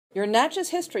Your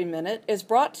Natchez History Minute is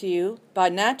brought to you by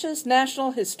Natchez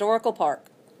National Historical Park.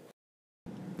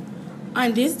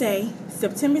 On this day,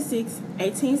 September 6,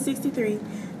 1863,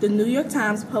 the New York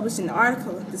Times published an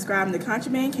article describing the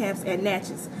contraband camps at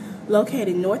Natchez,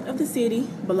 located north of the city,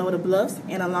 below the bluffs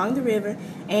and along the river,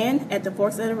 and at the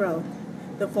forks of the road,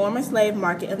 the former slave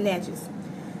market of Natchez.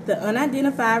 The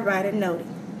unidentified writer noted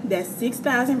that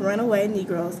 6,000 runaway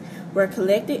Negroes were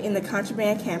collected in the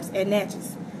contraband camps at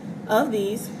Natchez. Of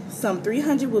these, some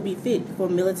 300 will be fit for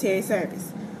military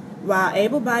service. While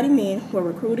able-bodied men were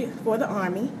recruited for the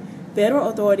Army, federal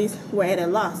authorities were at a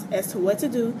loss as to what to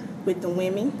do with the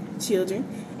women, children,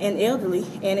 and elderly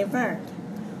and infirmed.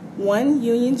 One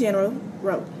Union general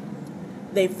wrote,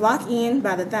 "They flock in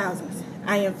by the thousands.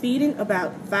 I am feeding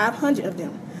about 500 of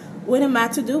them. What am I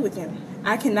to do with them?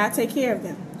 I cannot take care of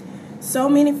them." So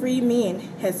many free men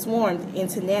had swarmed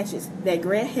into Natchez that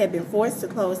Grant had been forced to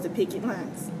close the picket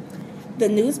lines. The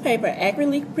newspaper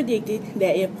accurately predicted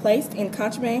that if placed in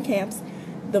contraband camps,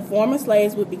 the former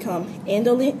slaves would become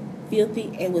indolent,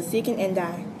 filthy, and would sicken and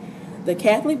die. The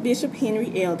Catholic Bishop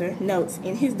Henry Elder notes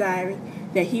in his diary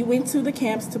that he went to the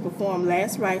camps to perform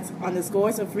last rites on the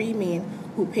scores of free men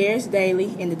who perished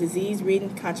daily in the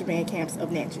disease-ridden contraband camps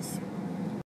of Natchez.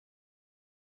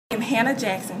 I am Hannah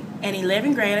Jackson, an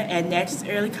 11th grader at Natchez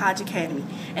Early College Academy,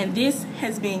 and this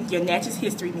has been your Natchez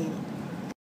History Minute.